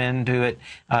 It's come into it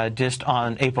just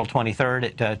on April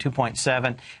 23rd at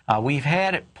 2.7. We've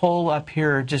had it pull up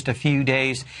here just a few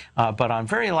days, but on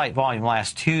very light volume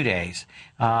last 2 days.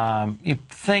 You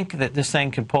think that this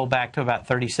thing could pull back to about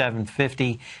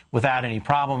 37.50 without any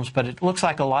problems, but it looks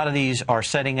like a lot of these are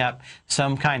setting up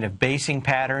some kind of basing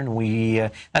pattern.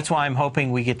 That's why I'm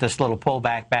hoping we get this little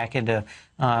pullback back into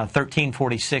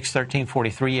 1346,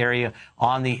 1343 area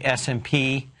on the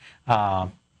S&P.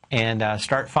 and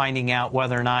start finding out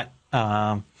whether or not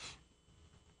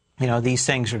these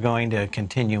things are going to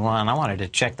continue on. I wanted to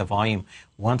check the volume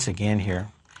once again here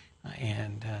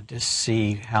and just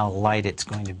see how light it's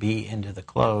going to be into the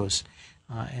close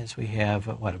as we have,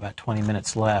 about 20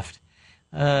 minutes left.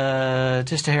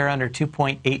 Just a hair under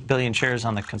 2.8 billion shares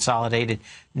on the consolidated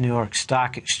New York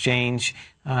Stock Exchange.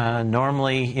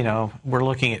 Normally, we're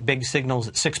looking at big signals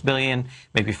at 6 billion,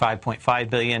 maybe 5.5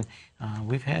 billion.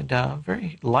 We've had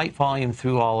very light volume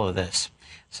through all of this.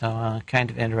 So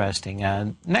kind of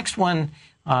interesting. Next one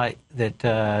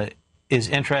that is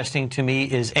interesting to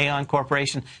me is Aon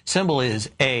Corporation. Symbol is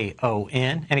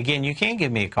AON. And again, you can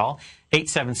give me a call,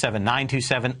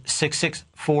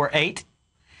 877-927-6648.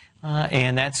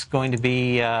 And that's going to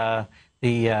be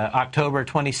the October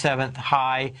 27th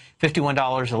high,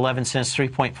 $51.11,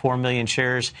 3.4 million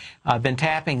shares. I've been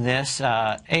tapping this.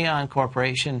 Aon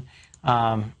Corporation,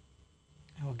 we'll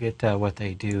get what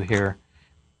they do here.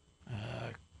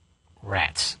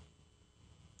 Rats.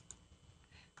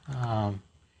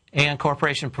 Aon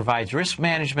Corporation provides risk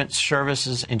management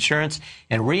services, insurance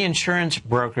and reinsurance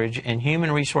brokerage, and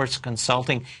human resource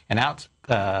consulting and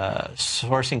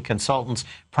outsourcing consultants,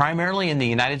 primarily in the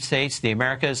United States, the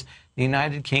Americas, the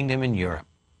United Kingdom, and Europe.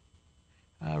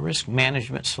 Risk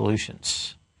management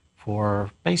solutions for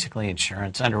basically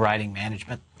insurance, underwriting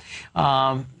management.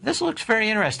 This looks very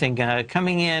interesting.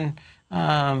 Coming in,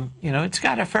 it's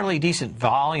got a fairly decent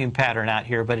volume pattern out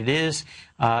here, but it is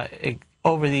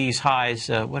over these highs.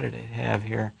 What did it have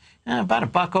here?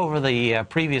 About $1 over the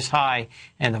previous high,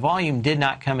 and the volume did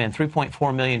not come in.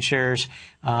 3.4 million shares,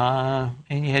 and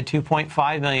you had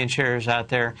 2.5 million shares out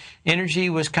there. Energy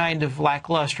was kind of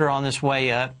lackluster on this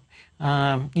way up.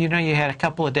 You had a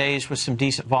couple of days with some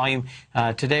decent volume.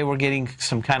 Today we're getting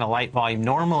some kind of light volume.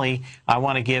 Normally, I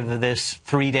want to give this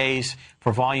 3 days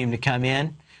for volume to come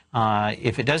in.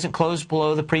 If it doesn't close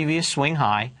below the previous swing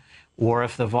high, or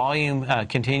if the volume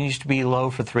continues to be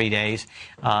low for 3 days,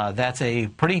 that's a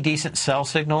pretty decent sell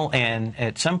signal, and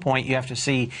at some point you have to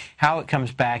see how it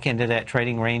comes back into that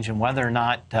trading range and whether or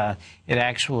not it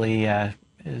actually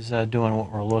is doing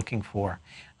what we're looking for.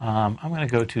 I'm going to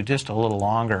go to just a little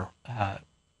longer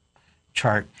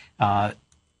chart.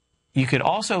 You could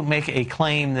also make a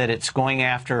claim that it's going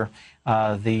after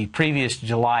the previous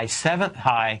July 7th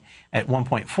high at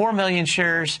 1.4 million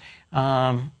shares.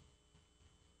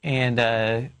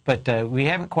 But we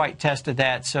haven't quite tested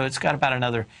that, so it's got about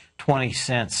another 20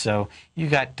 cents. So you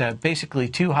got basically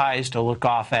two highs to look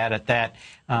off at that.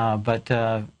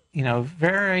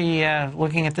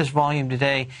 Looking at this volume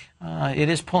today, it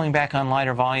is pulling back on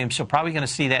lighter volume, so probably going to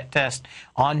see that test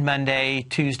on Monday,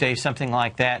 Tuesday, something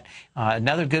like that.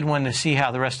 Another good one to see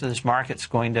how the rest of this market's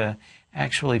going to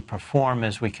actually perform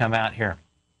as we come out here.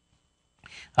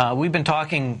 We've been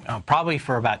talking probably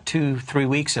for about 2-3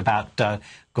 weeks about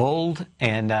gold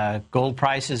and gold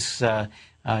prices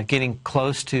getting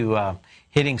close to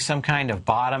hitting some kind of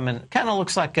bottom, and it kind of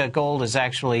looks like gold has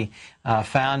actually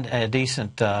found a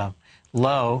decent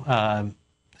low.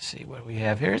 Let's see what we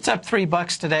have here. It's up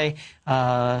 $3 today,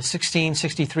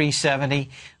 1663.70.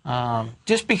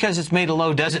 Just because it's made a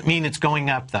low doesn't mean it's going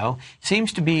up, though.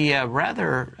 Seems to be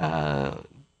rather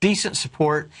decent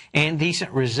support and decent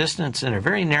resistance in a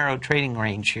very narrow trading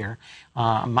range here.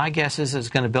 My guess is it's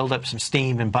going to build up some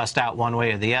steam and bust out one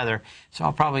way or the other. So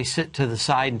I'll probably sit to the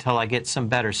side until I get some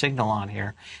better signal on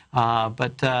here.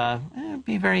 It'd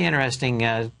be very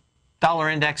interesting. Dollar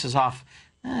index is off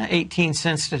 18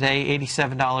 cents today,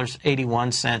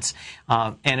 $87.81.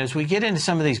 And as we get into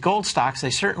some of these gold stocks,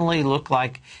 they certainly look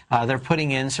like they're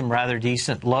putting in some rather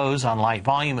decent lows on light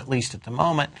volume, at least at the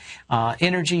moment.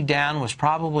 Energy down was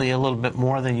probably a little bit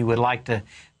more than you would like to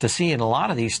see in a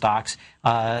lot of these stocks.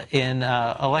 In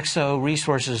Alexo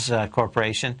Resources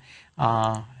Corporation,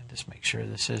 just make sure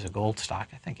this is a gold stock.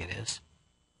 I think it is.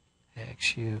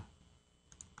 XU.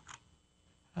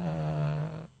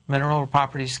 Mineral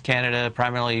Properties Canada,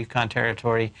 primarily Yukon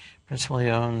Territory, principally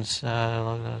owns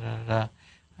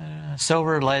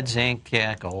silver, lead, zinc,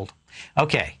 gold.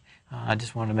 Okay, I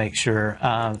just wanted to make sure.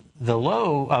 The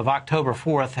low of October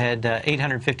 4th had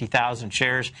 850,000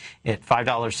 shares at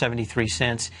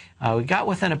 $5.73. We got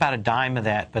within about a dime of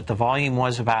that, but the volume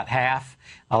was about half.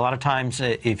 A lot of times,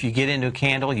 if you get into a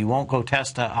candle, you won't go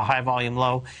test a high volume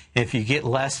low. If you get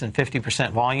less than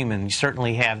 50% volume, and you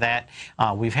certainly have that,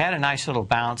 we've had a nice little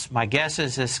bounce. My guess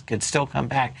is this could still come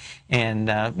back and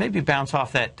maybe bounce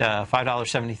off that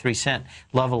 $5.73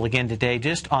 level again today,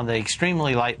 just on the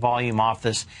extremely light volume off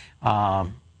this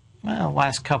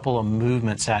last couple of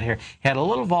movements out here. Had a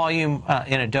little volume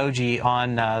in a doji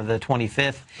on the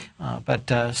 25th,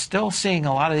 but still seeing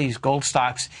a lot of these gold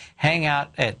stocks hang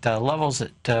out at levels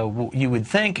that you would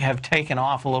think have taken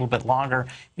off a little bit longer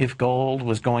if gold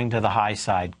was going to the high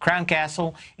side. Crown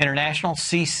Castle International,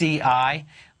 CCI,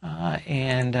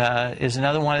 and is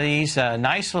another one of these.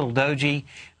 Nice little doji,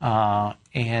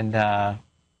 and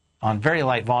on very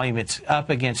light volume. It's up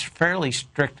against fairly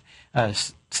strict,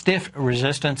 stiff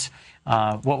resistance.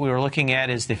 What we were looking at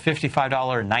is the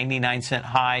 $55.99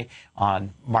 high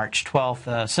on March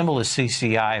 12th. Symbol is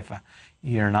CCI if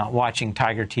you're not watching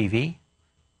Tiger TV.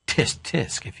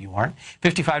 Tisk if you aren't.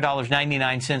 $55.99,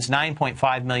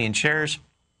 9.5 million shares.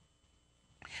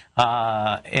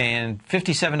 And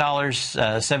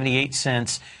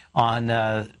 $57.78 on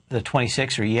the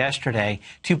 26th, or yesterday,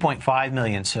 2.5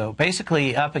 million. So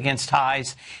basically up against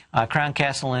highs. Crown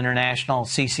Castle International,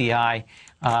 CCI,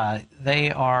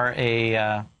 they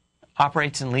are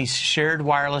operates and leases shared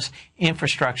wireless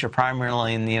infrastructure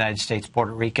primarily in the United States,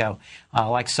 Puerto Rico,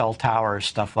 like cell towers,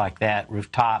 stuff like that,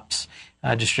 rooftops,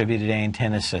 distributed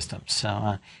antenna systems.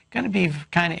 So going to be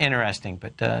kind of interesting,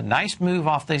 but nice move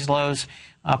off these lows,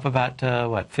 up about,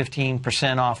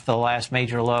 15% off the last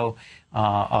major low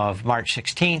of March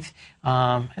 16th.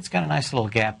 It's got a nice little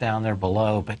gap down there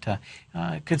below, but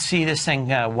could see this thing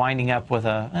winding up with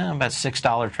about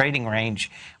 $6 trading range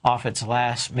off its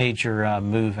last major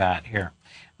move out here.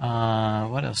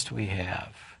 What else do we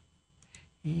have?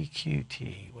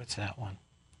 EQT, what's that one?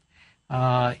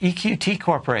 EQT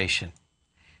Corporation.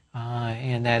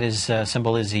 And that is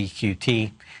symbol is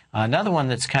EQT. Another one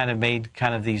that's kind of made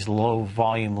kind of these low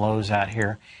volume lows out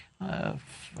here.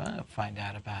 Find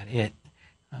out about it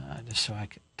just so I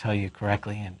can tell you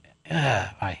correctly. And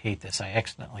I hate this. I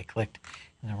accidentally clicked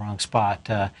in the wrong spot.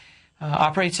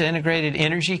 Operates an integrated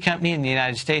energy company in the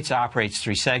United States. Operates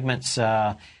 3 segments: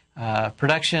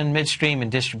 production, midstream,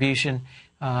 and distribution.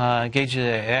 Engages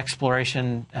the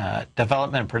exploration,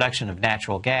 development, and production of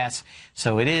natural gas.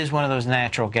 So it is one of those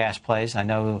natural gas plays. I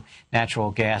know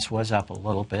natural gas was up a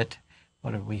little bit.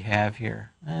 What do we have here?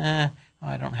 I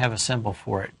don't have a symbol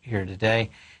for it here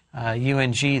today.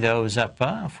 UNG, though, is up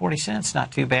 40 cents.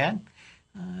 Not too bad.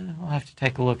 We'll have to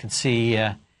take a look and see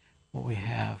what we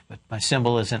have. But my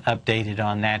symbol isn't updated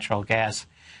on natural gas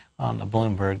on the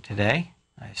Bloomberg today.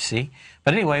 I see.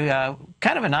 But anyway,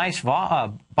 kind of a nice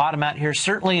bottom out here,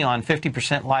 certainly on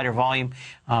 50% lighter volume.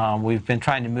 We've been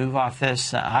trying to move off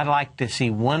this. I'd like to see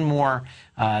one more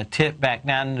tip back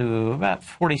down to about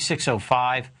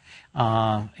 46.05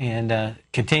 and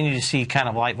continue to see kind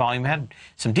of light volume. Had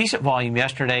some decent volume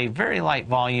yesterday, very light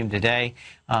volume today.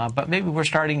 But maybe we're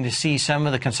starting to see some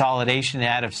of the consolidation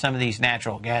out of some of these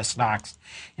natural gas stocks.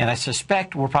 And I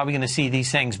suspect we're probably going to see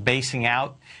these things basing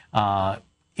out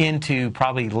into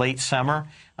probably late summer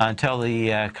until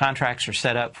the contracts are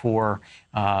set up for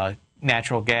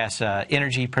natural gas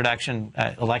energy production,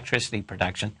 electricity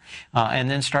production, and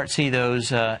then start see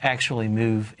those actually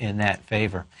move in that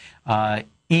favor.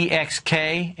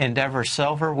 EXK, Endeavor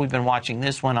Silver, we've been watching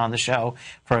this one on the show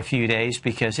for a few days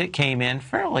because it came in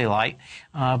fairly light.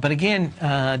 But again,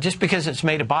 just because it's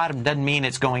made a bottom doesn't mean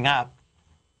it's going up.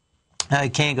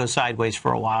 It can go sideways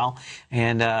for a while,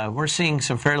 and we're seeing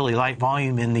some fairly light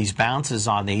volume in these bounces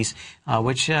on these,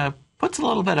 which puts a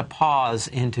little bit of pause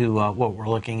into what we're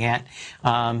looking at.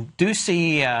 Do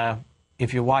see,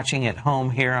 if you're watching at home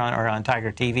here on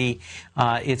Tiger TV,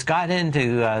 it's got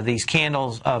into these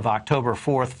candles of October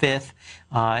 4th, 5th.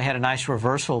 It had a nice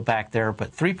reversal back there,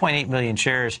 but 3.8 million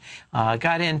shares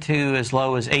got into as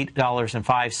low as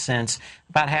 $8.05,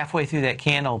 about halfway through that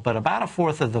candle, but about a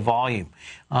fourth of the volume,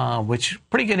 which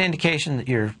pretty good indication that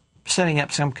you're setting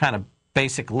up some kind of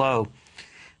basic low.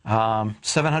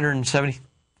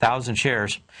 770,000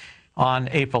 shares on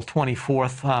April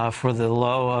 24th for the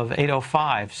low of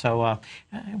 8.05. So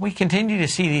we continue to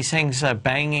see these things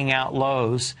banging out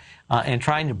lows and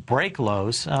trying to break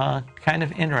lows. Kind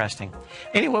of interesting.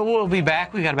 Anyway, we'll be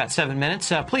back. We've got about 7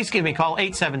 minutes. Please give me a call,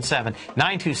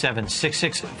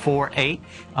 877-927-6648.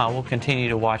 We'll continue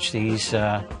to watch these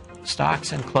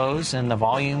stocks and close and the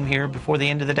volume here before the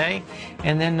end of the day.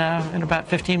 And then in about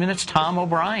 15 minutes, Tom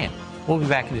O'Brien. We'll be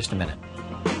back in just a minute.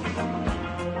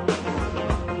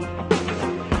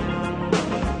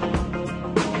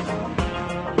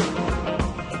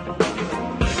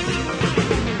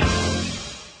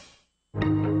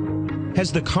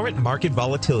 Has the current market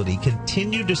volatility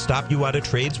continued to stop you out of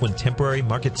trades when temporary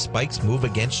market spikes move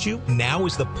against you? Now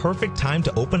is the perfect time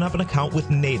to open up an account with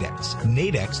Nadex.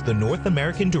 Nadex, the North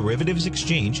American Derivatives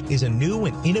Exchange, is a new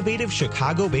and innovative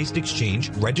Chicago-based exchange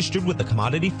registered with the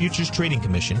Commodity Futures Trading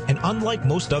Commission, and unlike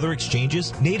most other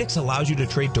exchanges, Nadex allows you to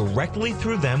trade directly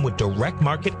through them with direct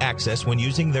market access when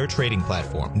using their trading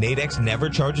platform. Nadex never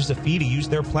charges a fee to use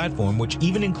their platform, which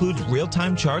even includes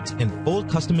real-time charts and full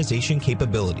customization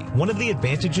capability. One of the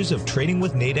advantages of trading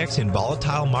with Nadex in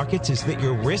volatile markets is that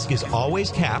your risk is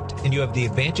always capped, and you have the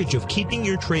advantage of keeping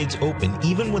your trades open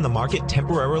even when the market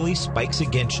temporarily spikes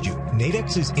against you.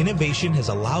 Nadex's innovation has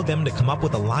allowed them to come up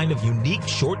with a line of unique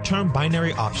short-term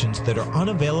binary options that are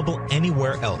unavailable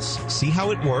anywhere else. See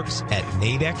how it works at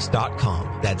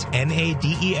nadex.com. That's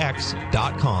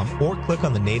NADEX.com, or click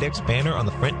on the Nadex banner on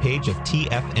the front page of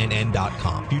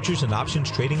TFNN.com. Futures and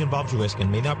options trading involves risk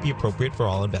and may not be appropriate for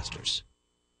all investors.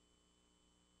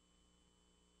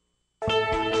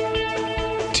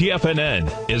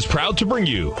 TFNN is proud to bring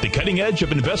you the cutting edge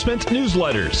of investment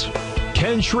newsletters.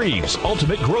 Ken Shreve's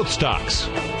Ultimate Growth Stocks.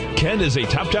 Ken is a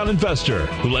top-down investor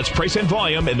who lets price and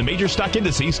volume in the major stock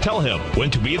indices tell him when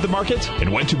to be in the market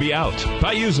and when to be out.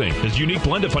 By using his unique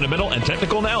blend of fundamental and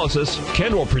technical analysis,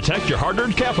 Ken will protect your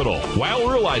hard-earned capital while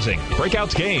realizing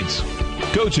breakout gains.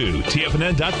 Go to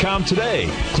TFNN.com today,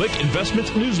 click Investment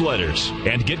Newsletters,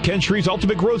 and get Ken Shreve's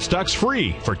Ultimate Growth Stocks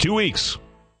free for 2 weeks.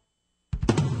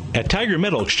 At Tiger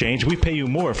Metal Exchange, we pay you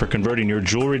more for converting your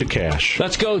jewelry to cash.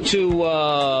 Let's go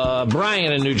to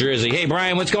Brian in New Jersey. Hey,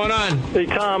 Brian, what's going on? Hey,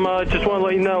 Tom, just want to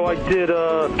let you know I did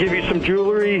give you some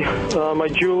jewelry. My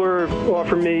jeweler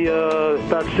offered me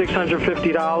about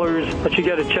 $650. But you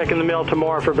get a check in the mail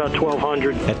tomorrow for about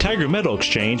 $1,200. At Tiger Metal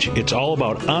Exchange, it's all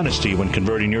about honesty when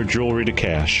converting your jewelry to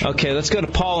cash. Okay, let's go to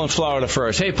Paul in Florida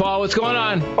first. Hey, Paul, what's going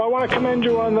on? I want to commend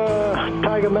you on the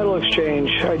Tiger Metal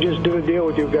Exchange. I just did a deal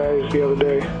with you guys the other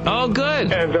day. Oh,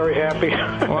 good. And very happy.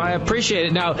 Well, I appreciate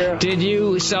it. Now, Did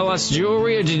you sell us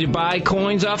jewelry or did you buy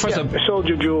coins off us? I sold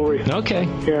you jewelry. Okay.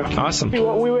 Yeah. Awesome.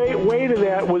 What we weighted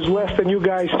that was less than you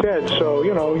guys said, so,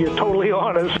 you're totally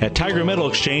honest. At Tiger Metal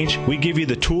Exchange, we give you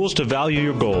the tools to value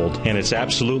your gold, and it's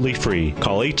absolutely free.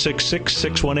 Call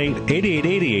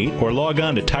 866-618-8888 or log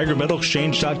on to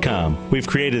TigerMetalExchange.com. We've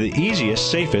created the easiest,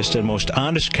 safest, and most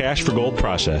honest cash for gold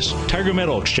process. Tiger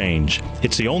Metal Exchange.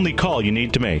 It's the only call you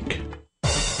need to make.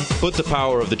 Put the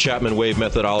power of the Chapman Wave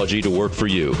methodology to work for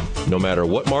you. No matter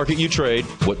what market you trade,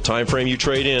 what time frame you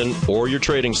trade in, or your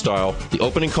trading style, the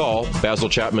Opening Call, Basil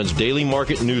Chapman's daily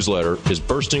market newsletter, is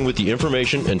bursting with the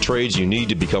information and trades you need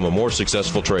to become a more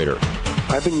successful trader.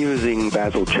 I've been using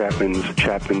Basil Chapman's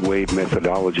Chapman Wave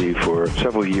methodology for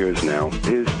several years now.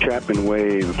 His Chapman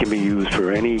Wave can be used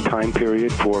for any time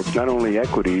period for not only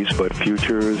equities, but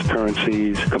futures,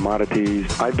 currencies,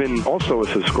 commodities. I've been also a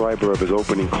subscriber of his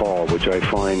Opening Call, which I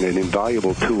find an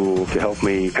invaluable tool to help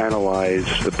me analyze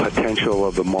the potential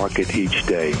of the market each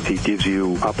day. He gives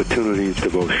you opportunities to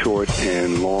go short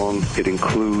and long. It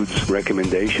includes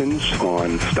recommendations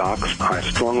on stocks. I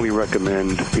strongly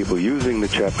recommend people using the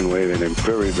Chapman Wave, and I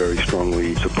very, very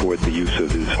strongly support the use of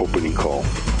his Opening Call.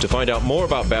 To find out more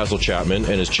about Basil Chapman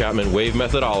and his Chapman Wave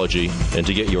methodology, and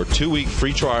to get your 2-week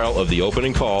free trial of the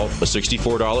Opening Call, a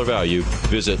 $64 value,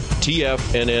 visit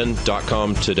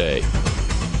TFNN.com today.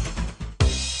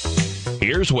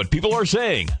 Here's what people are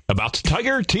saying about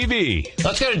Tiger TV.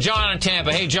 Let's go to John in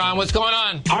Tampa. Hey, John, what's going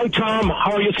on? Hi, Tom.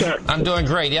 How are you, sir? I'm doing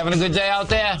great. You having a good day out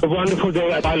there? A wonderful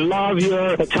day. I love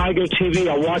your Tiger TV.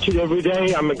 I watch it every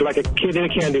day. I'm like a kid in a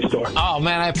candy store. Oh,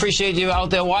 man, I appreciate you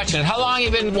out there watching it. How long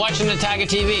have you been watching the Tiger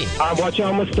TV? I'm watching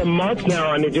almost a month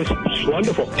now, and it's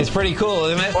wonderful. It's pretty cool,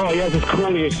 isn't it? Oh, yes, it's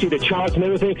cool. You see the charts and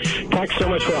everything. Thanks so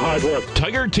much for the hard work.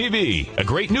 Tiger TV, a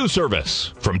great news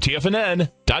service from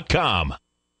TFNN.com.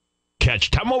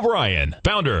 Catch Tom O'Brien,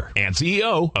 founder and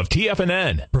CEO of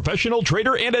TFNN, professional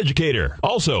trader and educator.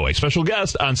 Also a special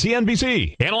guest on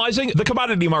CNBC, analyzing the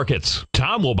commodity markets.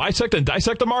 Tom will bisect and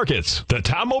dissect the markets. The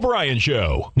Tom O'Brien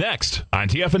Show, next on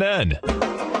TFNN.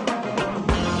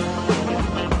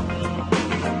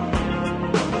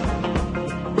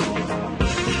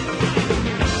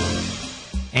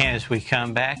 And as we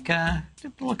come back,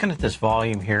 looking at this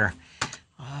volume here,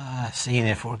 seeing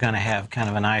if we're going to have kind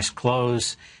of a nice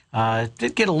close.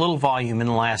 Did get a little volume in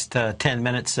the last 10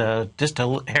 minutes, just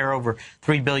a hair over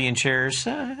 3 billion shares.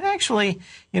 Actually,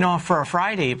 for a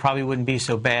Friday, it probably wouldn't be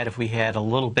so bad if we had a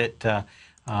little bit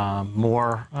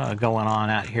more going on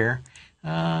out here.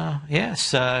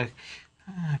 Yes,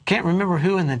 can't remember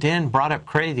who in the den brought up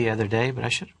Cray the other day, but I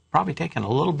should have probably taken a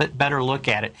little bit better look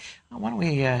at it. Why don't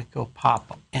we go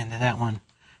pop into that one?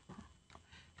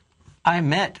 I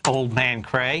met Old Man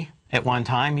Cray at one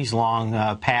time. He's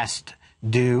long past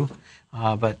due,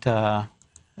 but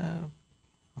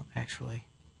actually,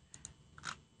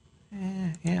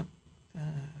 yeah.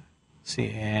 See,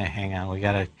 hang on. We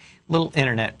got a little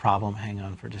internet problem. Hang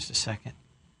on for just a second.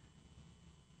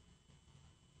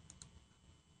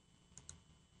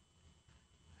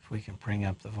 If we can bring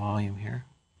up the volume here.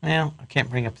 Well, I can't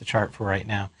bring up the chart for right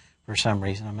now for some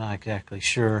reason. I'm not exactly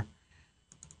sure.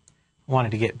 I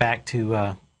wanted to get back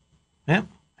to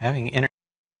having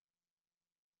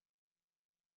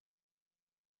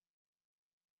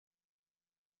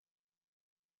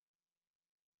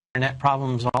internet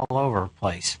problems all over the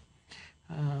place.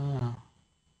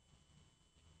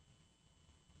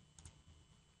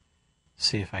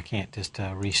 See if I can't just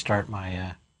restart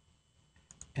my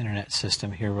internet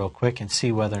system here real quick and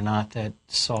see whether or not that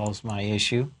solves my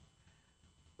issue.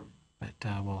 But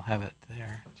we'll have it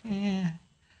there. Yeah.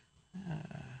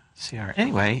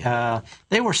 Anyway,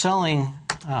 they were selling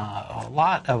a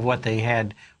lot of what they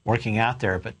had working out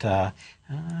there, but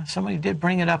somebody did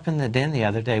bring it up in the den the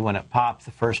other day when it popped,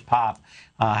 the first pop,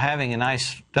 having a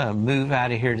nice move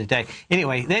out of here today.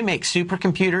 Anyway, they make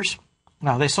supercomputers.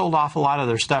 Now, they sold off a lot of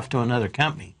their stuff to another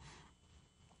company.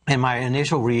 And my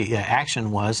initial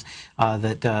reaction was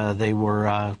that they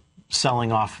were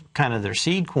selling off kind of their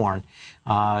seed corn.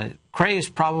 Cray is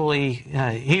probably,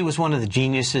 he was one of the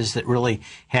geniuses that really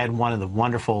had one of the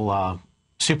wonderful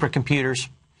supercomputers.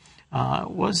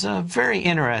 Was a very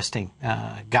interesting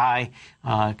guy,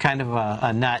 kind of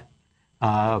a nut,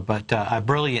 but a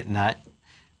brilliant nut.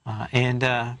 And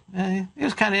it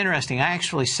was kind of interesting. I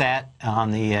actually sat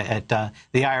on at the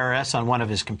IRS on one of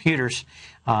his computers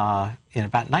in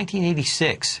about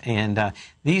 1986, and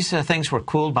these things were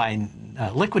cooled by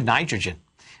liquid nitrogen.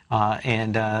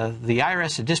 And the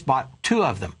IRS had just bought two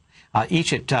of them,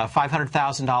 each at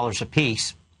 $500,000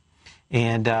 apiece.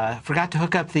 And forgot to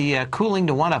hook up the cooling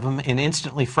to one of them and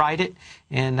instantly fried it.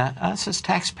 And us as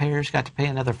taxpayers got to pay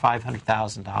another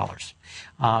 $500,000.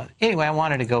 Anyway, I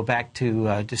wanted to go back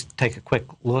to just take a quick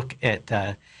look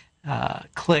at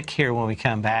Click here when we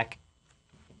come back.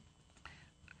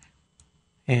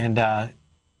 And I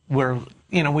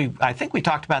think we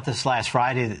talked about this last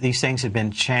Friday, that these things have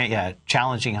been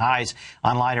challenging highs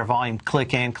on lighter volume,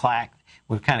 Click and Clack.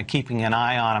 We're kind of keeping an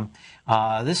eye on them.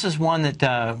 This is one that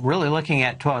really looking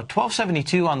at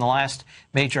 1272 on the last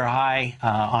major high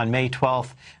on May 12th.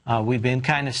 We've been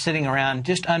kind of sitting around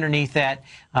just underneath that.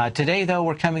 Today, though,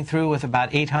 we're coming through with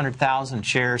about 800,000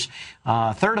 shares.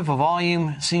 Third of a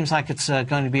volume. Seems like it's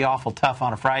going to be awful tough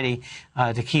on a Friday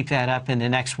to keep that up into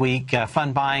next week.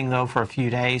 Fun buying, though, for a few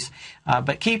days.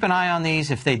 But keep an eye on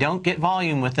these. If they don't get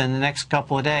volume within the next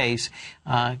couple of days,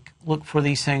 look for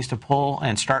these things to pull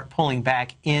and start pulling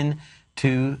back in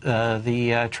to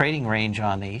the trading range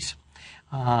on these.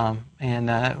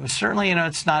 Certainly,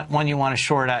 it's not one you want to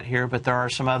short out here, but there are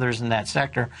some others in that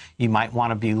sector you might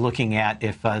want to be looking at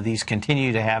if these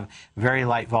continue to have very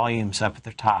light volumes up at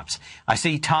their tops. I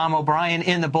see Tom O'Brien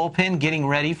in the bullpen getting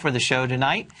ready for the show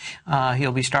tonight.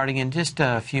 He'll be starting in just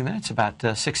a few minutes, about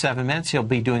 6-7 minutes. He'll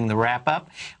be doing the wrap-up.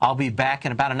 I'll be back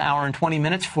in about an hour and 20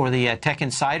 minutes for the Tech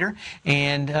Insider.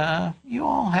 And you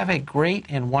all have a great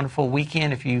and wonderful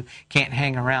weekend if you can't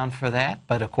hang around for that.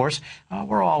 But, of course,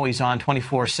 we're always on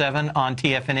 24/7 on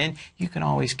TFNN. You can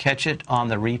always catch it on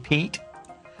the repeat.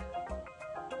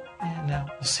 And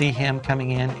we'll see him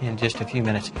coming in just a few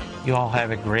minutes. You all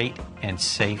have a great and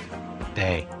safe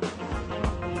day.